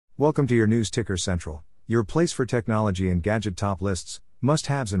Welcome to your News Ticker Central, your place for technology and gadget top lists,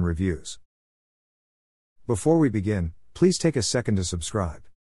 must-haves and reviews. Before we begin, please take a second to subscribe.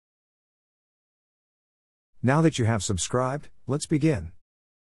 Now that you have subscribed, let's begin.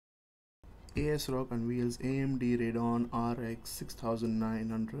 ASRock unveils AMD Radeon RX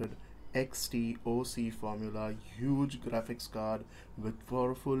 6900 XT OC formula, huge graphics card with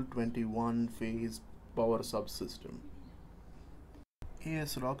powerful 21-phase power subsystem.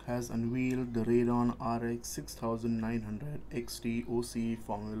 ASRock has unveiled the Radeon RX 6900 XT OC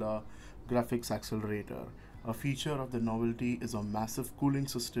formula graphics accelerator. A feature of the novelty is a massive cooling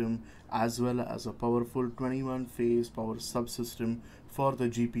system as well as a powerful 21-phase power subsystem for the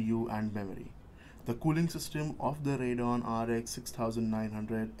GPU and memory. The cooling system of the Radeon RX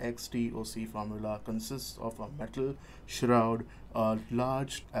 6900 XT OC formula consists of a metal shroud, a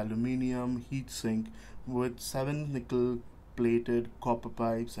large aluminium heatsink with 7 nickel-plated copper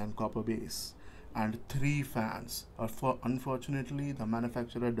pipes and copper base, and 3 fans. Unfortunately, the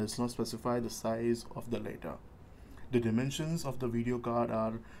manufacturer does not specify the size of the latter. The dimensions of the video card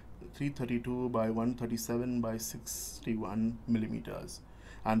are 332 by 137 by 61 millimeters,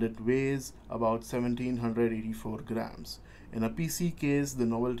 and it weighs about 1784 grams. In a PC case, the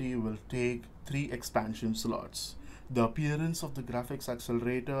novelty will take 3 expansion slots. The appearance of the graphics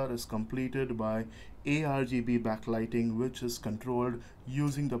accelerator is completed by ARGB backlighting, which is controlled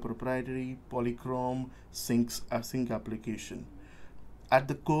using the proprietary Polychrome SYNC application. At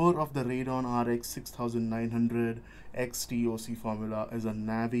the core of the Radeon RX 6900 XT OC formula is a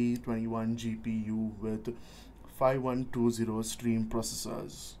Navi 21 GPU with 5120 stream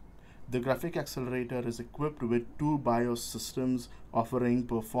processors. The graphic accelerator is equipped with 2 BIOS systems offering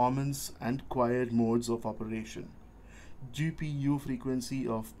performance and quiet modes of operation. GPU frequency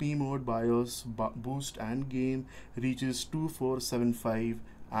of P mode BIOS boost and gain reaches 2475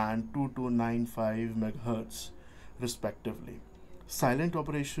 and 2295 MHz respectively. Silent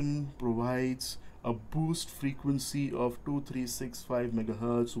operation provides a boost frequency of 2365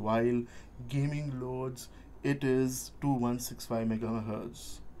 MHz, while gaming loads it is 2165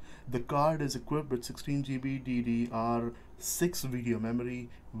 MHz. The card is equipped with 16 GB DDR6 video memory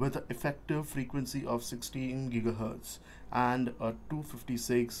with an effective frequency of 16 GHz and a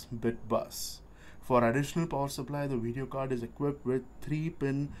 256-bit bus. For additional power supply, the video card is equipped with 3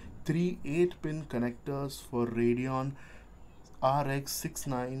 8-pin connectors for Radeon RX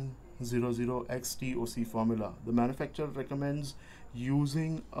 6900 XT OC formula. The manufacturer recommends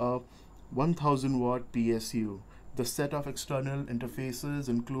using a 1000 watt PSU. The set of external interfaces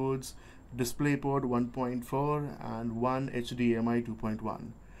includes DisplayPort 1.4 and one HDMI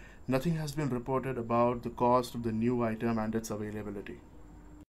 2.1. Nothing has been reported about the cost of the new item and its availability.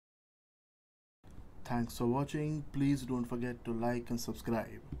 Thanks for watching. Please don't forget to like and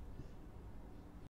subscribe.